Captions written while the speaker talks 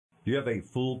Do you have a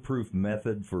foolproof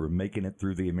method for making it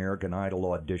through the American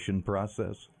Idol audition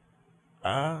process?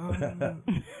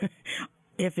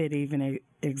 If it even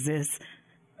exists.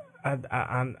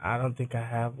 I don't think I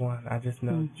have one. I just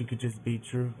know you could just be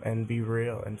true and be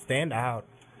real and stand out.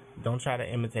 Don't try to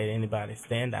imitate anybody.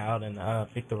 Stand out and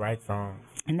pick the right song.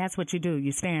 And that's what you do.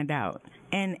 You stand out.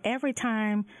 And every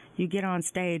time you get on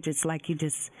stage, it's like you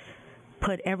just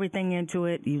put everything into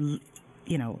it. You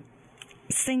know,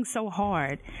 sing so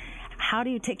hard. How do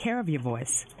you take care of your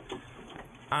voice?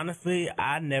 Honestly,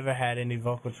 I never had any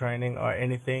vocal training or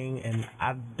anything, and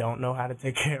I don't know how to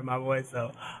take care of my voice.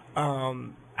 So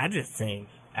I just sing.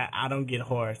 I don't get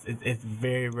hoarse. It's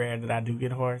very rare that I do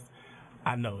get hoarse.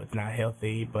 I know it's not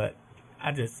healthy, but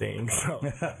I just sing. So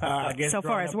I guess so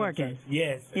far it's working.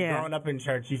 Yes. Yeah. Growing up in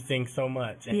church, you sing so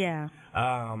much. And, yeah.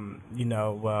 You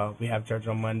know, we have church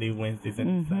on Monday, Wednesdays,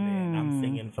 and Sunday, and I'm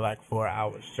singing for like 4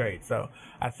 hours straight. So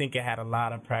I think it had a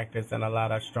lot of practice and a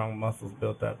lot of strong muscles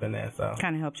built up in there. So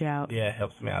kind of helped you out. Yeah, it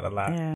helps me out a lot. Yeah.